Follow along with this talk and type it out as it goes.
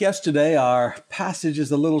Yesterday, our passage is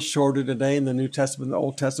a little shorter today in the New Testament and the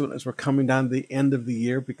Old Testament as we're coming down to the end of the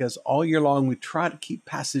year, because all year long we try to keep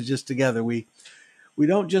passages together. We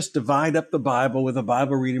don't just divide up the Bible with a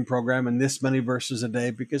Bible reading program and this many verses a day,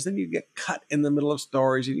 because then you get cut in the middle of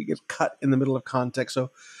stories and you get cut in the middle of context. So,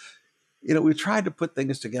 we tried to put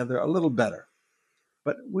things together a little better.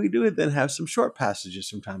 But we do then have some short passages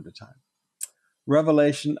from time to time.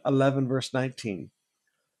 Revelation 11, verse 19.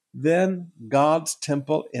 Then God's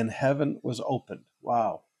temple in heaven was opened.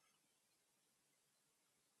 Wow.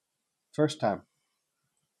 First time.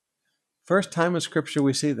 First time in Scripture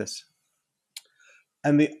we see this.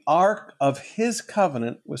 And the ark of his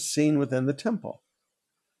covenant was seen within the temple.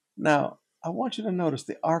 Now, I want you to notice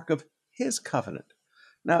the ark of his covenant.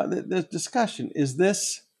 Now, there's discussion. Is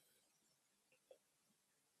this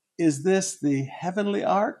the heavenly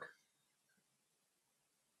ark?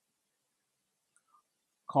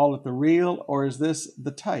 Call it the real, or is this the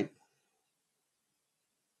type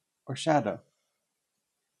or shadow?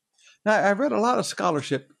 Now, I've read a lot of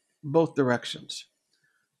scholarship both directions,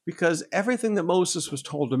 because everything that Moses was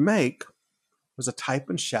told to make was a type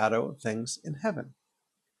and shadow of things in heaven.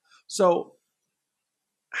 So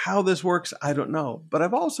how this works, I don't know. But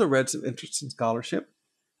I've also read some interesting scholarship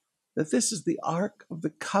that this is the Ark of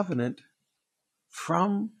the Covenant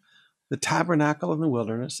from the tabernacle in the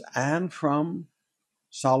wilderness and from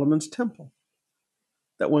Solomon's temple.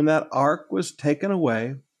 That when that ark was taken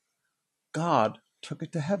away, God took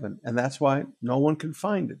it to heaven. And that's why no one can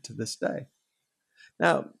find it to this day.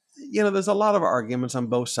 Now, there's a lot of arguments on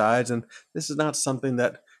both sides, and this is not something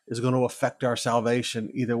that is going to affect our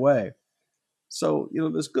salvation either way. So,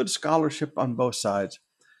 there's good scholarship on both sides.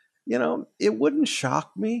 It wouldn't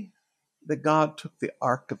shock me that God took the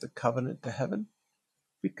Ark of the Covenant to heaven,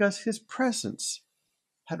 because his presence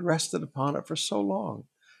had rested upon it for so long.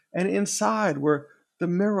 And inside were the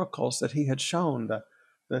miracles that he had shown, the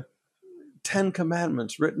 10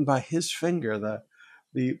 Commandments written by his finger,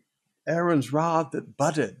 the Aaron's rod that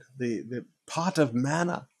budded, the pot of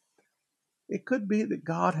manna. It could be that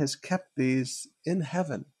God has kept these in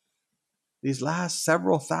heaven these last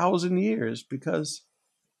several thousand years, because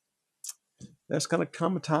there's going to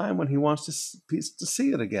come a time when he wants to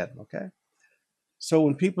see it again, okay? So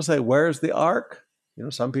when people say, where's the ark?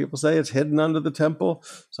 Some people say it's hidden under the temple.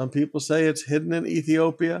 Some people say it's hidden in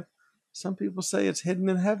Ethiopia. Some people say it's hidden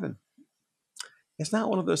in heaven. It's not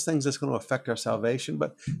one of those things that's going to affect our salvation,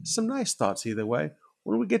 but some nice thoughts either way.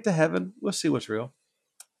 When we get to heaven, we'll see what's real.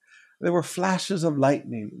 There were flashes of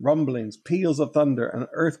lightning, rumblings, peals of thunder, an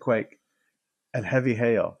earthquake, and heavy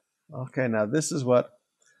hail. Okay, now these were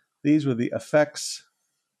the effects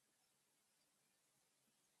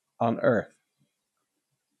on earth.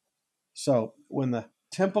 So when the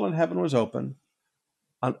temple in heaven was open,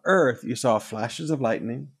 on earth you saw flashes of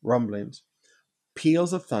lightning, rumblings,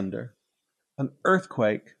 peals of thunder, an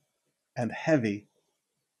earthquake, and heavy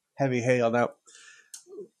hail. Now,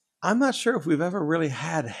 I'm not sure if we've ever really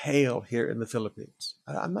had hail here in the Philippines.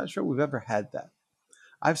 I'm not sure we've ever had that.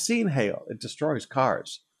 I've seen hail. It destroys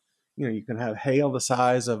cars. You can have hail the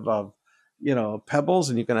size of pebbles,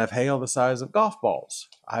 and you can have hail the size of golf balls.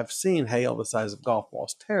 I've seen hail the size of golf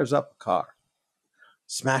balls. Tears up a car,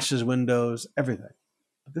 smashes windows, everything.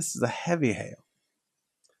 But this is a heavy hail.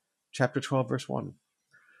 Chapter 12, verse 1.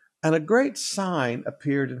 And a great sign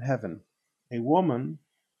appeared in heaven, a woman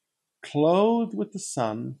clothed with the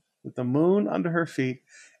sun, with the moon under her feet,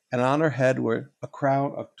 and on her head were a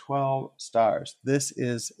crown of 12 stars. This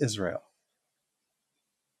is Israel.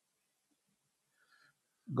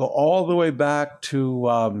 Go all the way back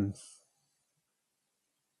to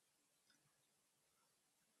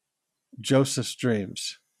Joseph's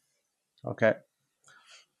dreams. Okay.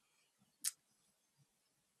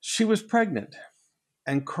 She was pregnant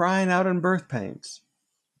and crying out in birth pains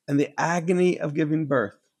and the agony of giving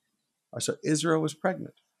birth. So Israel was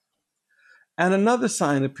pregnant. And another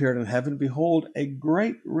sign appeared in heaven. Behold, a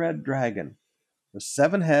great red dragon with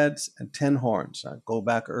 7 heads and 10 horns. I go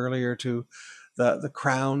back earlier to the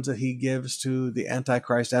crowns that he gives to the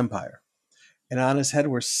Antichrist empire. And on his head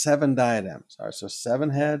were 7 diadems. All right, so 7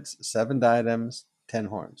 heads, 7 diadems, 10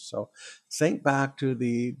 horns. So think back to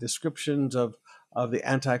the descriptions of the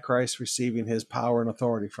Antichrist receiving his power and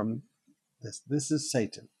authority from this. This is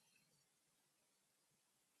Satan.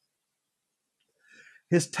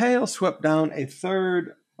 His tail swept down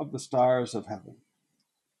 1/3 of the stars of heaven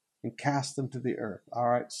and cast them to the earth. All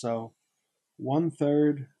right, so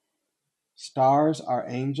 1/3 stars are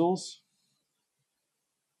angels.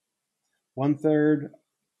 1/3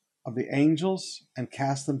 of the angels and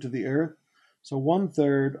cast them to the earth. So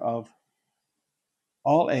 1/3 of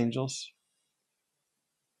all angels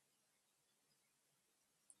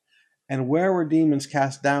And where were demons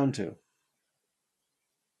cast down to?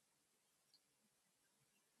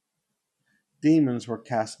 Demons were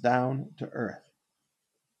cast down to earth.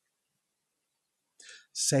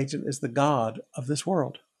 Satan is the god of this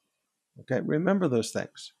world. Okay, remember those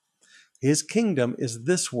things. His kingdom is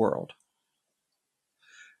this world.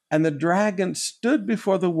 And the dragon stood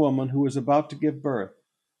before the woman who was about to give birth,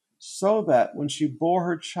 so that when she bore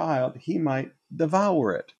her child, he might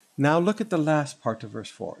devour it. Now look at the last part of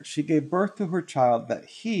verse 4. She gave birth to her child that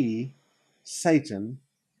he, Satan,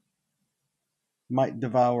 might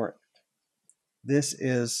devour it. This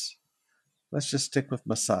is, let's just stick with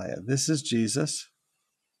Messiah. This is Jesus,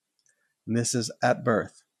 and this is at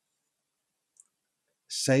birth.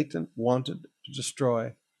 Satan wanted to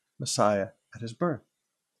destroy Messiah at his birth.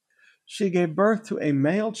 She gave birth to a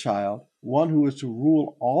male child, one who was to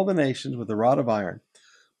rule all the nations with a rod of iron.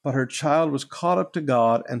 But her child was caught up to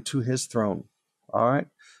God and to his throne. All right?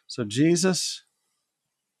 So Jesus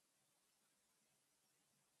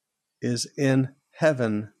is in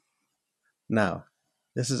heaven now.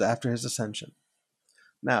 This is after his ascension.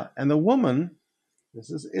 Now, and the woman, this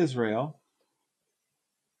is Israel,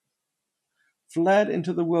 fled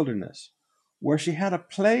into the wilderness, where she had a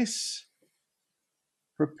place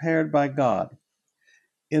prepared by God.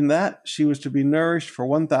 In that, she was to be nourished for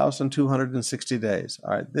 1,260 days.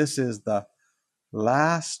 All right, this is the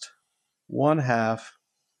last one half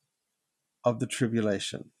of the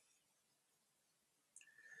tribulation.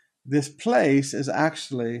 This place is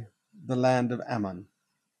actually the land of Ammon.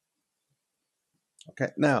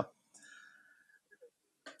 Okay, now,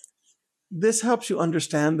 this helps you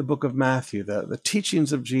understand the book of Matthew, the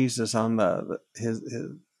teachings of Jesus on the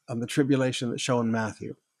tribulation that's shown in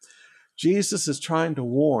Matthew. Jesus is trying to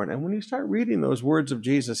warn, and when you start reading those words of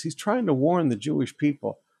Jesus, he's trying to warn the Jewish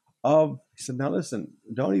people he said, now listen,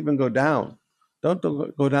 don't even go down. Don't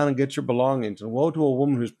go down and get your belongings. And woe to a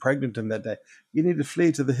woman who's pregnant in that day. You need to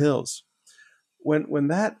flee to the hills. When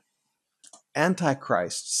that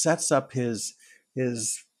Antichrist sets up his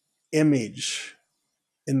image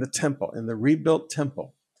in the temple, in the rebuilt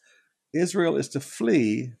temple, Israel is to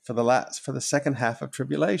flee for the second half of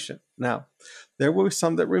tribulation. Now, there will be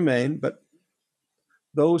some that remain, but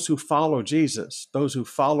those who follow Jesus, those who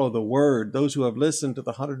follow the word, those who have listened to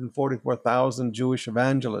the 144,000 Jewish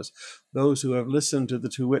evangelists, those who have listened to the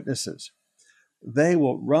two witnesses, they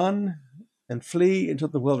will run and flee into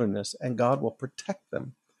the wilderness, and God will protect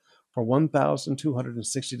them for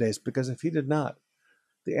 1,260 days, because if he did not,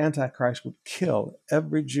 the Antichrist would kill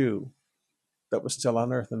every Jew that was still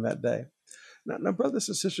on earth in that day. Now, brothers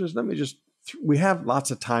and sisters, we have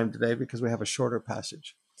lots of time today because we have a shorter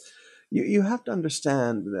passage. You have to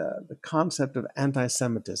understand the concept of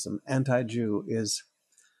anti-Semitism, anti-Jew, is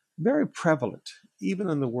very prevalent, even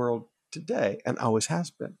in the world today, and always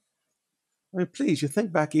has been. I mean, please, you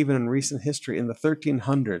think back even in recent history, in the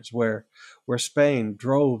 1300s, where Spain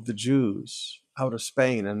drove the Jews out of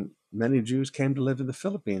Spain, and many Jews came to live in the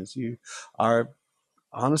Philippines.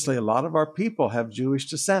 Honestly, a lot of our people have Jewish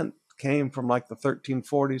descent, came from like the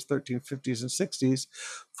 1340s, 1350s, and 60s,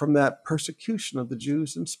 from that persecution of the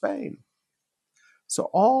Jews in Spain. So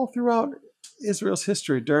all throughout Israel's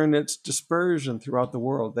history, during its dispersion throughout the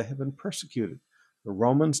world, they have been persecuted. The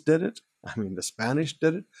Romans did it. The Spanish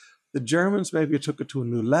did it. The Germans maybe took it to a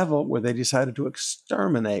new level where they decided to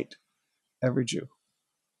exterminate every Jew.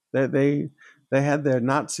 They had their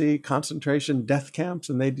Nazi concentration death camps,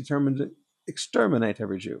 and they determined to exterminate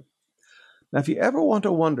every Jew. Now, if you ever want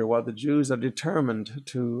to wonder why the Jews are determined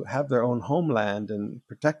to have their own homeland and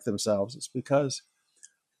protect themselves, it's because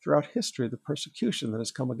throughout history, the persecution that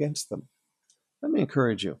has come against them. Let me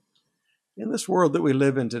encourage you. In this world that we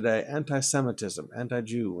live in today, anti-Semitism,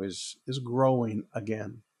 anti-Jew is growing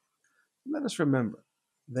again. Let us remember,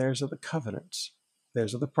 theirs are the covenants,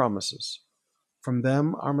 theirs are the promises. From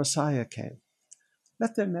them our Messiah came.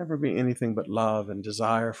 Let there never be anything but love and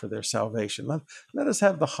desire for their salvation. Let us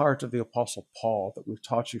have the heart of the Apostle Paul that we've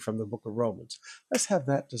taught you from the book of Romans. Let's have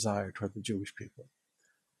that desire toward the Jewish people.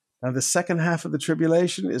 Now, the second half of the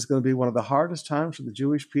tribulation is going to be one of the hardest times for the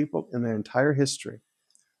Jewish people in their entire history,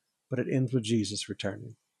 but it ends with Jesus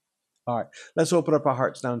returning. All right, let's open up our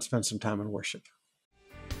hearts now and spend some time in worship.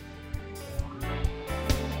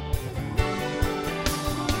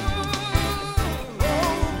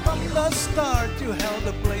 Start, you held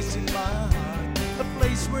a place in my heart, a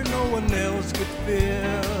place where no one else could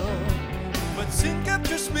fill. But sin kept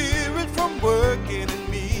your spirit from working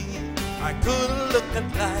in me. I couldn't look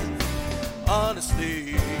at life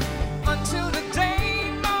honestly until the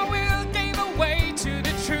day my will gave away to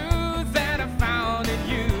the truth that I found in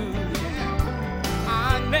you.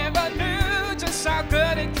 I never knew just how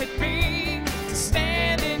good it could be.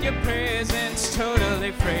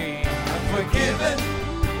 totally free. I'm forgiven.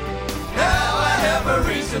 Now I have a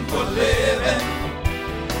reason for living.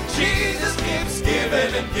 Jesus keeps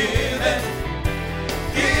giving and giving.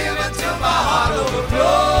 Giving till my heart overflows.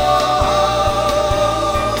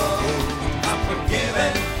 I'm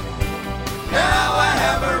forgiven. Now I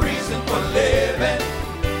have a reason for living.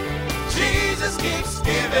 Jesus keeps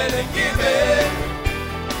giving and giving.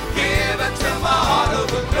 Giving till my heart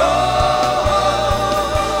overflows.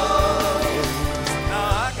 Now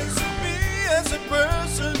I can see me as a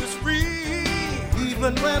person who's free,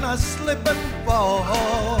 even when I slip and fall.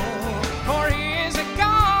 For he is a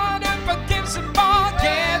God who forgives and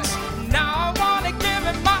forgets. Now I want to give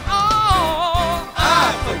him my all.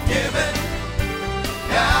 I'm forgiven.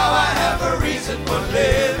 Now I have a reason for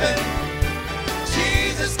living.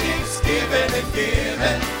 Jesus keeps giving and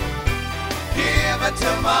giving. Giving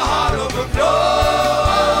till my heart overflows.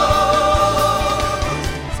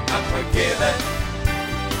 I'm forgiven.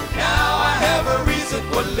 Now I have a reason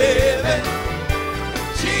for living.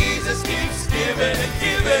 Jesus keeps giving and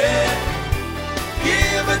giving.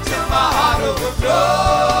 Giving till my heart overflows.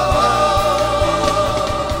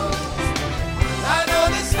 I know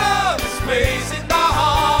this love is raising my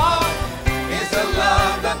heart. It's a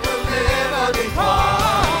love that will never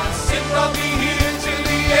depart. Sit from me here to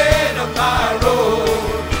the end of my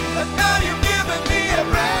road. But now you've given me a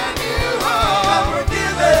brand new heart.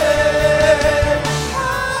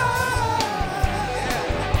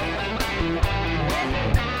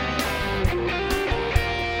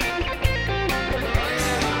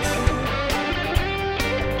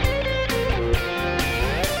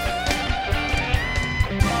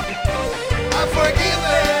 I'm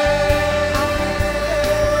forgiven. I'm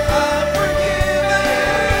forgiven.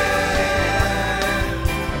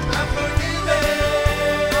 I'm forgiven. I'm forgiven.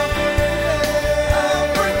 I'm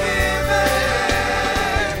forgiven.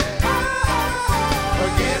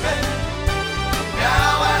 Forgiven.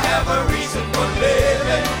 Now I have a reason for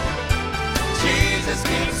living. Jesus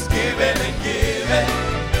keeps giving and giving.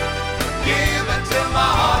 Giving till my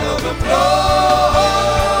heart overflows.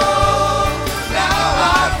 Now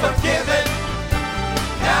I'm forgiven.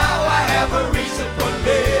 Now I have a reason for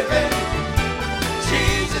living.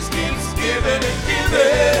 Jesus keeps giving and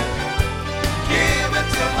giving. Giving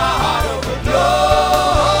till my heart overflows.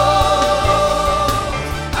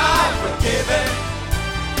 I'm forgiven.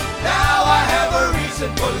 Now I have a reason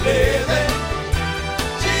for living.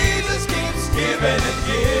 Jesus keeps giving and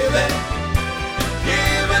giving.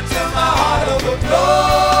 Giving till my heart overflows.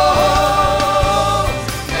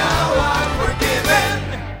 Now I'm forgiven.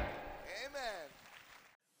 Amen.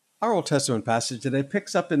 Our Old Testament passage today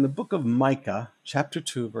picks up in the book of Micah, chapter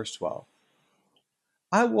 2, verse 12.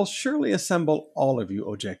 I will surely assemble all of you,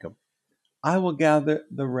 O Jacob. I will gather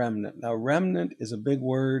the remnant. Now, remnant is a big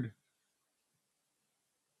word,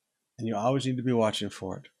 and you always need to be watching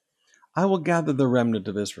for it. I will gather the remnant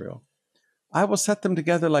of Israel. I will set them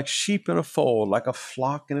together like sheep in a fold, like a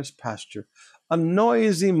flock in its pasture, a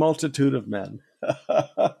noisy multitude of men.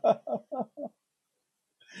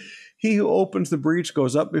 He who opens the breach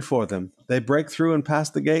goes up before them. They break through and pass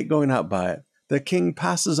the gate, going out by it. The king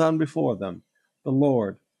passes on before them, the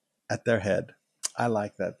Lord at their head. I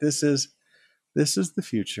like that. This is the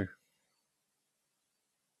future.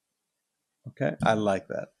 Okay? I like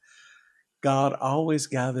that. God always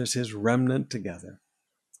gathers his remnant together.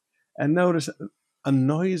 And notice, a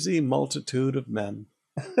noisy multitude of men.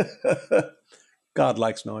 God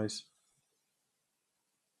likes noise.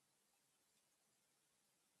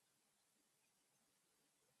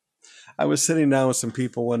 I was sitting down with some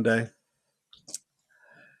people one day,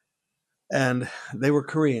 and they were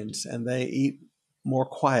Koreans, and they eat more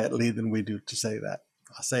quietly than we do, to say that.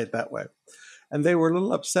 I'll say it that way. And they were a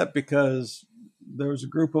little upset because there was a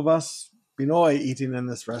group of us, Pinoy, eating in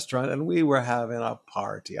this restaurant, and we were having a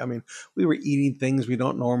party. I mean, we were eating things we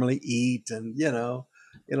don't normally eat, and, a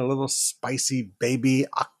little spicy baby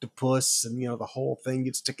octopus, and, the whole thing,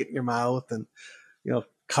 you'd stick it in your mouth, and,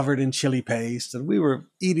 covered in chili paste. And we were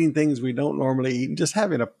eating things we don't normally eat and just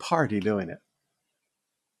having a party doing it.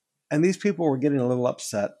 And these people were getting a little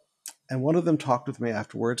upset. And one of them talked with me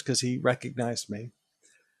afterwards because he recognized me.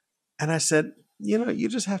 And I said, you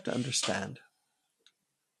just have to understand.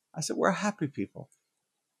 I said, we're happy people.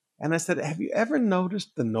 And I said, have you ever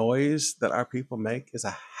noticed the noise that our people make is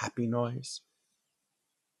a happy noise?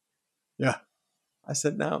 Yeah. I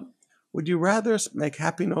said, now, would you rather make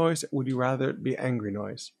happy noise, or would you rather it be angry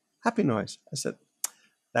noise? Happy noise. I said,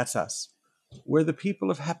 that's us. We're the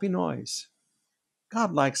people of happy noise.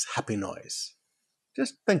 God likes happy noise.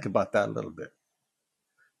 Just think about that a little bit.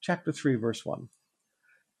 Chapter 3, verse 1.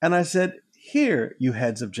 And I said, Hear, you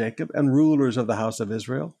heads of Jacob and rulers of the house of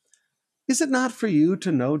Israel. Is it not for you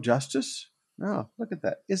to know justice? No, look at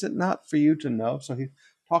that. Is it not for you to know? So he's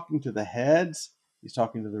talking to the heads. He's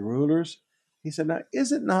talking to the rulers. He said, now,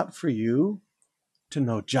 is it not for you to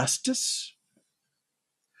know justice?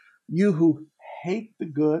 You who hate the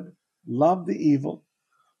good, love the evil,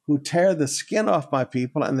 who tear the skin off my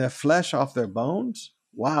people and their flesh off their bones?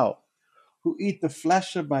 Wow. Who eat the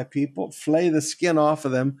flesh of my people, flay the skin off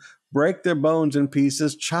of them, break their bones in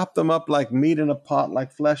pieces, chop them up like meat in a pot,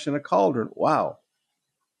 like flesh in a cauldron. Wow.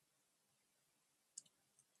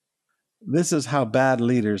 This is how bad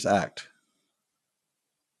leaders act.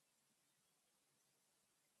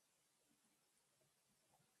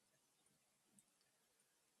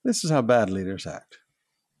 This is how bad leaders act.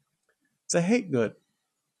 They hate good.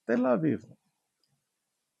 They love evil.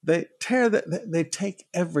 They they take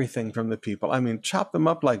everything from the people. I mean, chop them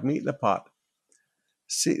up like meat in a pot.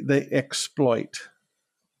 See, they exploit.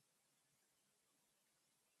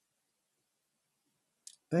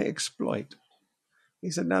 They exploit. He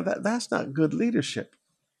said, now that's not good leadership.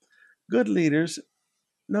 Good leaders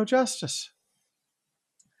know justice.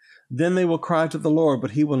 Then they will cry to the Lord,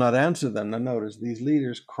 but he will not answer them. Now notice, these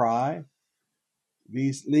leaders cry.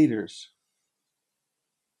 These leaders,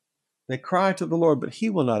 they cry to the Lord, but he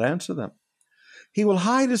will not answer them. He will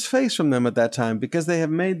hide his face from them at that time because they have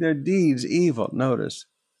made their deeds evil. Notice,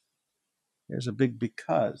 there's a big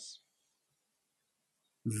because.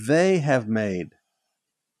 They have made.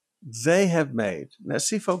 Now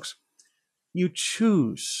see, folks, you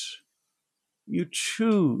choose your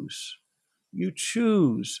deeds. You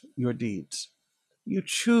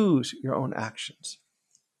choose your own actions.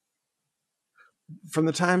 From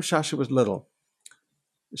the time Shasha was little,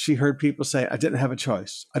 she heard people say, I didn't have a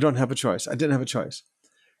choice. I don't have a choice. I didn't have a choice.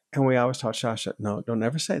 And we always taught Shasha, no, don't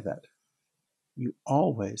ever say that. You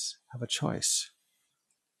always have a choice.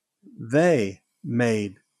 They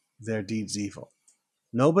made their deeds evil.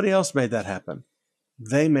 Nobody else made that happen.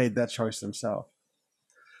 They made that choice themselves.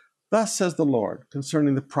 Thus says the Lord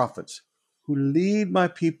concerning the prophets who lead my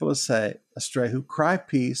people astray, who cry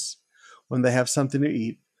peace when they have something to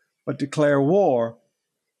eat, but declare war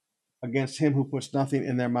against him who puts nothing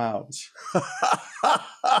in their mouths.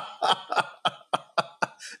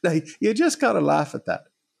 Now, you just got to laugh at that,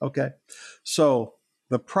 okay? So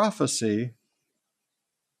the prophecy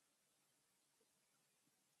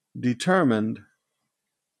determined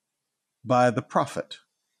by the prophet.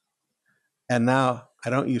 And now I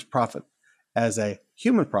don't use prophet as a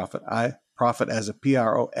human prophet. I prophet as a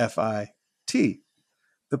P-R-O-F-I-T.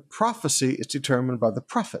 The prophecy is determined by the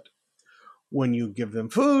prophet. When you give them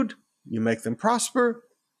food, you make them prosper,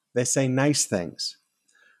 they say nice things.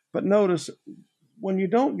 But notice, when you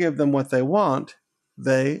don't give them what they want,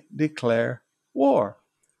 they declare war.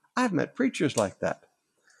 I've met preachers like that.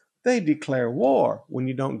 They declare war when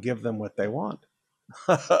you don't give them what they want.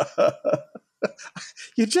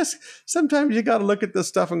 Sometimes you got to look at this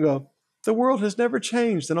stuff and go, the world has never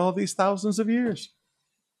changed in all these thousands of years.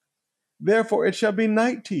 Therefore it shall be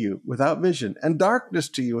night to you without vision, and darkness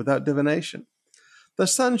to you without divination. The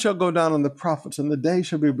sun shall go down on the prophets, and the day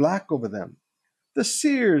shall be black over them. The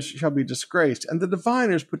seers shall be disgraced, and the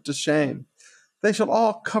diviners put to shame. They shall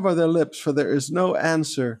all cover their lips, for there is no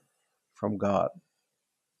answer from God.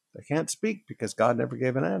 They can't speak because God never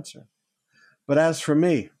gave an answer. But as for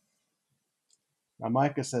me, now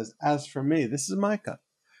Micah says, as for me, this is Micah.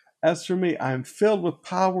 As for me, I am filled with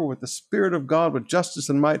power, with the Spirit of God, with justice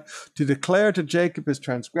and might, to declare to Jacob his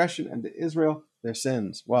transgression and to Israel their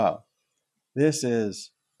sins. Wow. This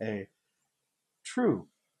is a true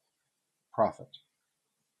prophet.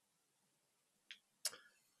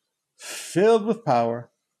 Filled with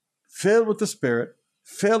power, filled with the Spirit,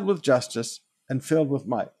 filled with justice, and filled with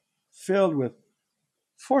might. Filled with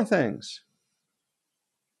 4 things.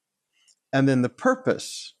 And then the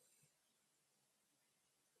purpose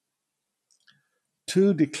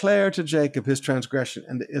to declare to Jacob his transgression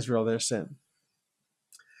and to Israel their sin.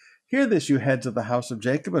 Hear this, you heads of the house of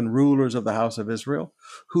Jacob and rulers of the house of Israel,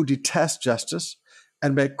 who detest justice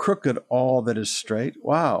and make crooked all that is straight.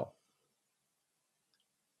 Wow.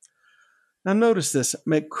 Now notice this,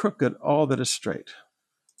 make crooked all that is straight.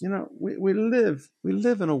 You know, we live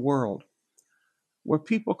in a world where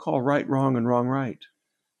people call right wrong and wrong right.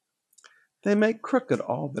 They make crooked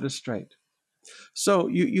all that is straight. So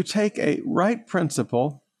you take a right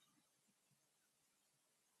principle.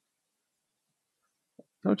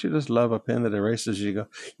 Don't you just love a pen that erases you? Go.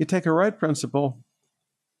 You take a right principle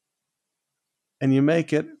and you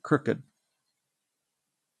make it crooked.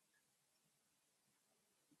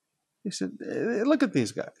 He said, look at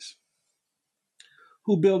these guys.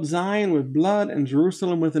 who build Zion with blood and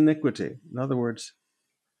Jerusalem with iniquity. In other words,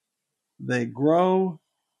 they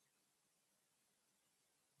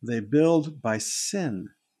build by sin.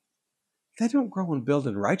 They don't grow and build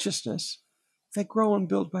in righteousness. They grow and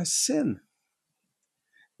build by sin.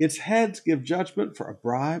 Its heads give judgment for a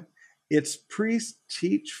bribe. Its priests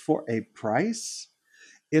teach for a price.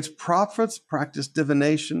 Its prophets practice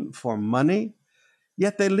divination for money.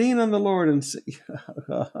 Yet they lean on the Lord and say,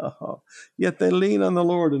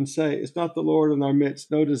 it's not the Lord in our midst.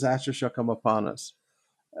 No disaster shall come upon us.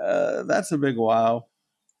 That's a big wow.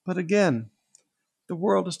 But again, the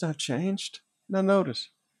world has not changed. Now notice,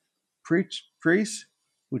 priests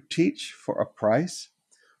who teach for a price,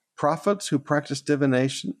 prophets who practice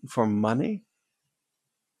divination for money.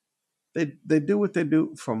 They do what they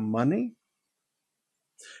do for money.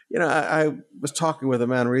 I was talking with a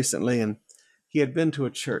man recently, and he had been to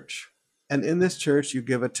a church. And in this church, you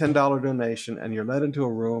give a $10 donation, and you're led into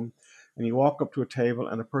a room, and you walk up to a table,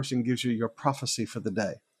 and a person gives you your prophecy for the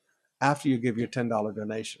day after you give your $10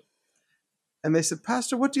 donation. And they said,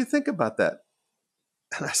 Pastor, what do you think about that?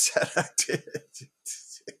 And I said, I did.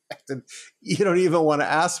 You don't even want to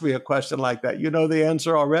ask me a question like that. You know the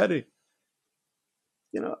answer already.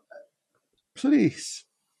 Please.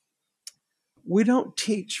 We don't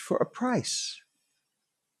teach for a price.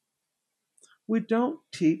 We don't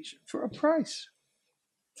teach for a price.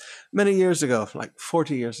 Many years ago, like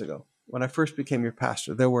 40 years ago, when I first became your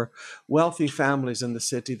pastor, there were wealthy families in the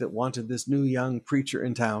city that wanted this new young preacher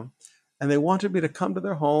in town. And they wanted me to come to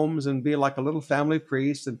their homes and be like a little family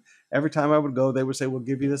priest. And every time I would go, they would say, we'll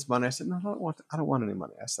give you this money. I said, no, I don't want any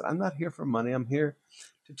money. I said, I'm not here for money. I'm here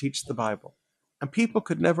to teach the Bible. And people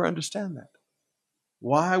could never understand that.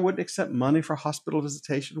 Why I wouldn't accept money for hospital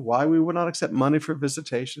visitation, why we would not accept money for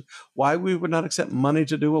visitation, why we would not accept money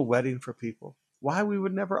to do a wedding for people, why we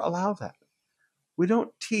would never allow that. We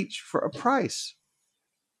don't teach for a price.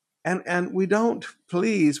 And we don't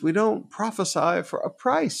prophesy for a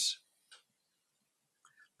price.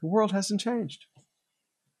 The world hasn't changed.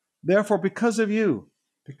 Therefore, because of you,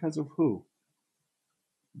 because of who?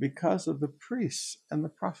 Because of the priests and the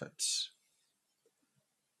prophets.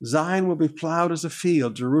 Zion will be plowed as a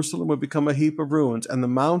field, Jerusalem will become a heap of ruins, and the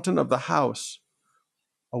mountain of the house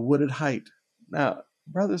a wooded height. Now,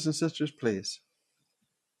 brothers and sisters, please.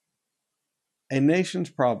 A nation's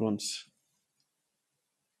problems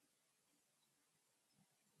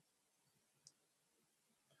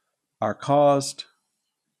are caused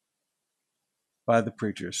by the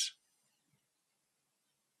preachers.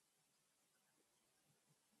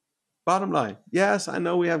 Bottom line, yes, I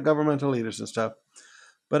know we have governmental leaders and stuff,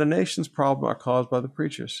 but a nation's problems are caused by the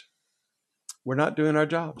preachers. We're not doing our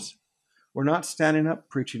jobs. We're not standing up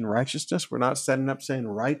preaching righteousness. We're not standing up saying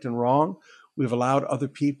right and wrong. We've allowed other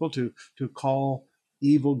people to call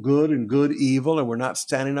evil good and good evil, and we're not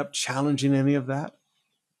standing up challenging any of that.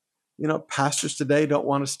 Pastors today don't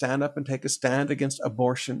want to stand up and take a stand against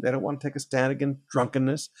abortion. They don't want to take a stand against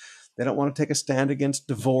drunkenness. They don't want to take a stand against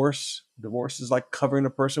divorce. Divorce is like covering a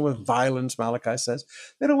person with violence, Malachi says.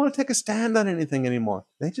 They don't want to take a stand on anything anymore.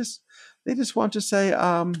 They just want to say,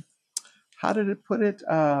 how did it put it?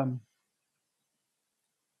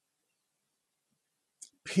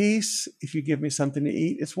 Peace, if you give me something to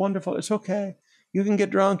eat, it's wonderful. It's okay. You can get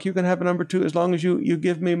drunk. You can have a number two as long as you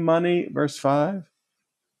give me money. Verse 5.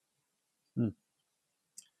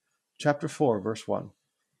 Chapter 4, verse 1.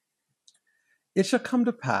 It shall come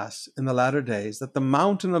to pass in the latter days that the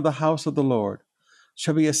mountain of the house of the Lord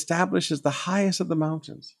shall be established as the highest of the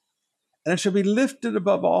mountains, and it shall be lifted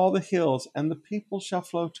above all the hills, and the people shall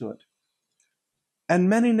flow to it. And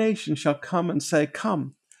many nations shall come and say,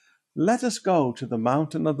 Come, let us go to the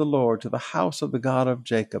mountain of the Lord, to the house of the God of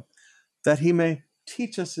Jacob, that he may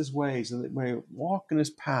teach us his ways, and that we may walk in his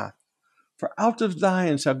path. For out of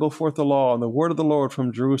Zion shall go forth the law, and the word of the Lord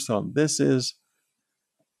from Jerusalem. This is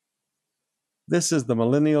the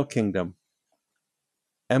millennial kingdom.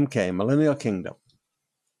 MK, millennial kingdom.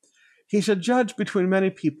 He shall judge between many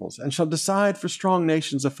peoples, and shall decide for strong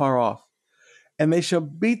nations afar off. And they shall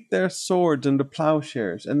beat their swords into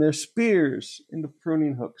plowshares, and their spears into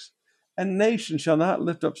pruning hooks. And nation shall not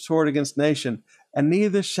lift up sword against nation, and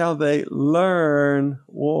neither shall they learn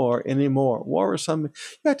war anymore. War is something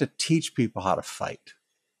you have to teach people how to fight.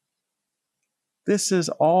 This is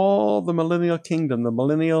all the millennial kingdom, the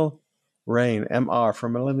millennial reign, MR for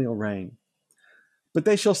millennial reign. But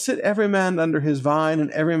they shall sit every man under his vine,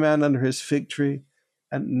 and every man under his fig tree,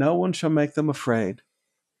 and no one shall make them afraid.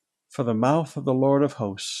 For the mouth of the Lord of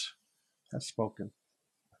hosts has spoken.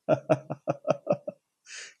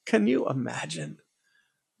 Can you imagine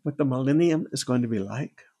what the millennium is going to be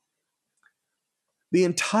like? The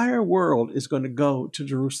entire world is going to go to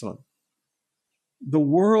Jerusalem. The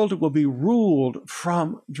world will be ruled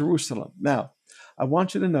from Jerusalem. Now, I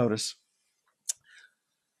want you to notice,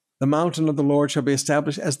 the mountain of the Lord shall be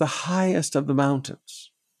established as the highest of the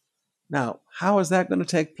mountains. Now, how is that going to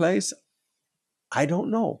take place? I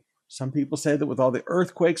don't know. Some people say that with all the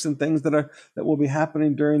earthquakes and things that will be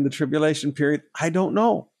happening during the tribulation period, I don't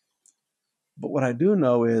know. But what I do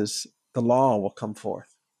know is the law will come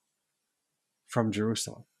forth from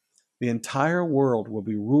Jerusalem. The entire world will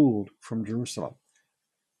be ruled from Jerusalem.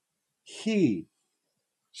 He,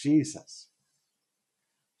 Jesus,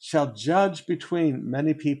 shall judge between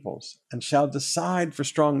many peoples and shall decide for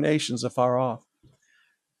strong nations afar off.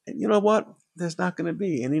 And you know what? There's not going to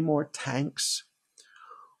be any more tanks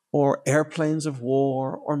or airplanes of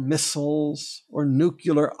war or missiles or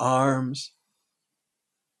nuclear arms.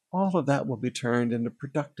 All of that will be turned into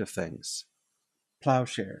productive things.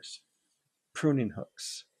 Plowshares, pruning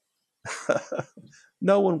hooks.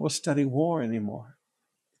 No one will study war anymore.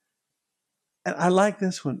 And I like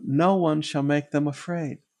this one. No one shall make them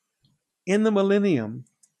afraid. In the millennium,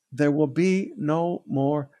 there will be no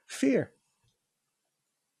more fear.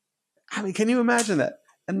 I mean, can you imagine that?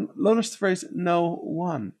 And notice the phrase, no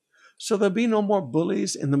one. So there'll be no more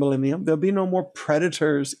bullies in the millennium. There'll be no more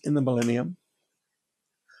predators in the millennium.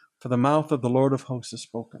 For the mouth of the Lord of hosts is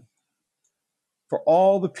spoken. For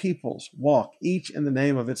all the peoples walk, each in the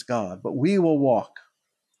name of its God. But we will walk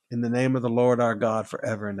in the name of the Lord our God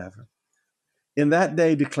forever and ever. In that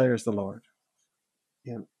day, declares the Lord,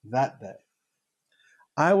 in that day,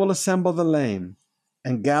 I will assemble the lame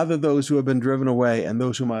and gather those who have been driven away and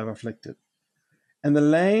those whom I have afflicted. And the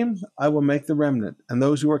lame I will make the remnant, and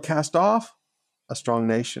those who are cast off, a strong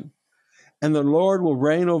nation. And the Lord will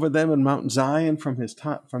reign over them in Mount Zion from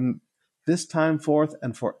this time forth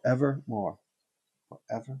and forevermore.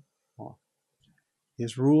 Forevermore.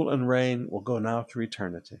 His rule and reign will go now through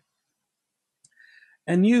eternity.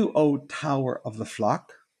 And you, O tower of the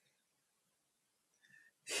flock,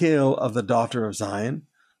 hill of the daughter of Zion,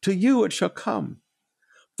 to you it shall come.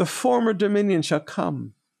 The former dominion shall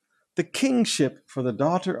come. The kingship for the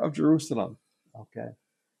daughter of Jerusalem. Okay.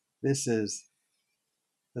 This is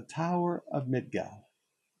the Tower of Midgal.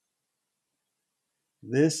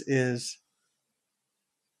 This is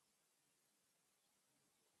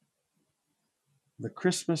the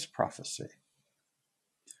Christmas prophecy.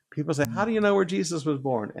 People say, how do you know where Jesus was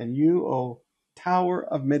born? And you, O Tower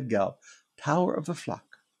of Midgal, Tower of the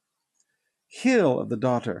flock, hill of the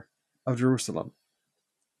daughter of Jerusalem,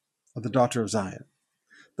 of the daughter of Zion.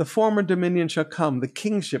 The former dominion shall come, the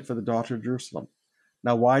kingship for the daughter of Jerusalem.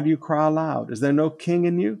 Now, why do you cry aloud? Is there no king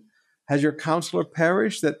in you? Has your counselor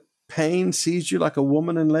perished, that pain seized you like a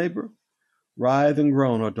woman in labor? Writhe and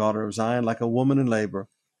groan, O daughter of Zion, like a woman in labor.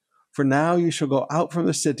 For now you shall go out from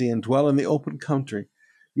the city and dwell in the open country.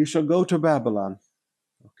 You shall go to Babylon.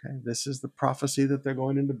 Okay, this is the prophecy that they're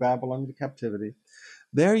going into Babylon into captivity.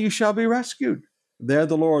 There you shall be rescued. There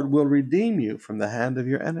the Lord will redeem you from the hand of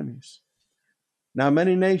your enemies. Now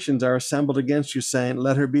many nations are assembled against you, saying,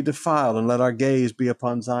 let her be defiled, and let our gaze be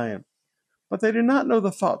upon Zion. But they do not know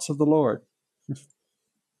the thoughts of the Lord.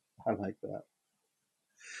 I like that.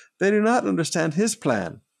 They do not understand his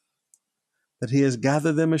plan, that he has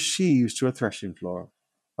gathered them as sheaves to a threshing floor.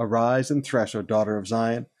 Arise and thresh, O daughter of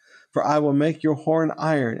Zion, for I will make your horn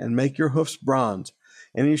iron and make your hoofs bronze,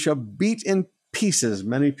 and you shall beat in pieces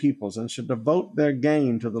many peoples, and shall devote their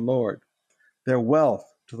gain to the Lord, their wealth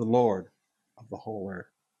to the Lord of the whole earth.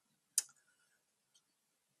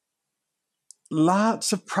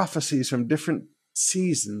 Lots of prophecies from different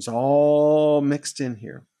seasons all mixed in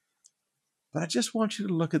here. But I just want you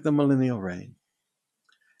to look at the millennial reign.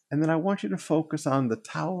 And then I want you to focus on the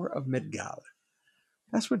Tower of Midgal.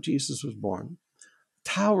 That's where Jesus was born.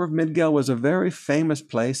 Tower of Midgal was a very famous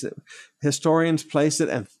place. Historians place it,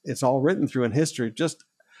 and it's all written through in history, just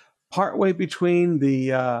partway between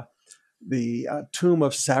the tomb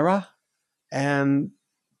of Sarah and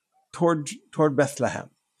toward Bethlehem,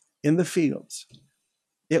 in the fields.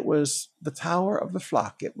 It was the tower of the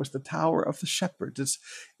flock. It was the tower of the shepherds.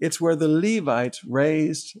 It's where the Levites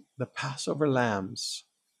raised the Passover lambs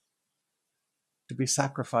to be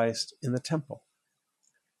sacrificed in the temple.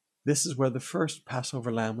 This is where the first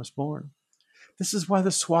Passover lamb was born. This is why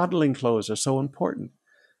the swaddling clothes are so important.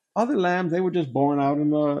 Other lambs, they were just born out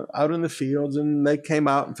in the fields, and they came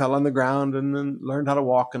out and fell on the ground and then learned how to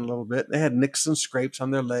walk in a little bit. They had nicks and scrapes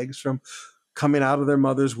on their legs from coming out of their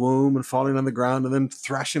mother's womb and falling on the ground and then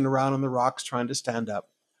thrashing around on the rocks trying to stand up.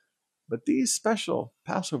 But these special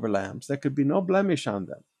Passover lambs, there could be no blemish on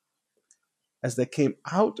them. As they came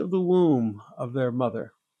out of the womb of their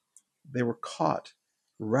mother, they were caught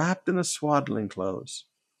wrapped in a swaddling clothes,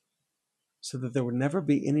 so that there would never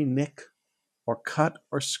be any nick or cut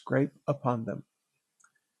or scrape upon them.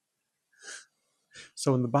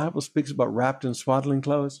 So when the Bible speaks about wrapped in swaddling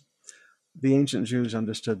clothes, the ancient Jews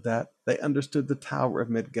understood that. They understood the Tower of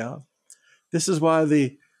Midgal. This is why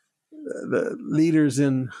the leaders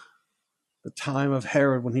in the time of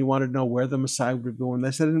Herod, when he wanted to know where the Messiah would be born,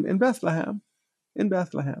 they said, in Bethlehem. In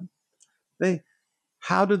Bethlehem.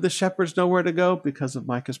 How did the shepherds know where to go? Because of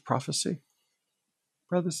Micah's prophecy.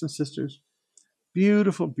 Brothers and sisters,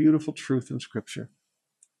 beautiful, beautiful truth in Scripture.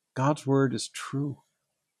 God's word is true.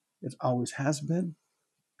 It always has been,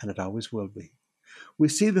 and it always will be. We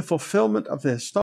see the fulfillment of the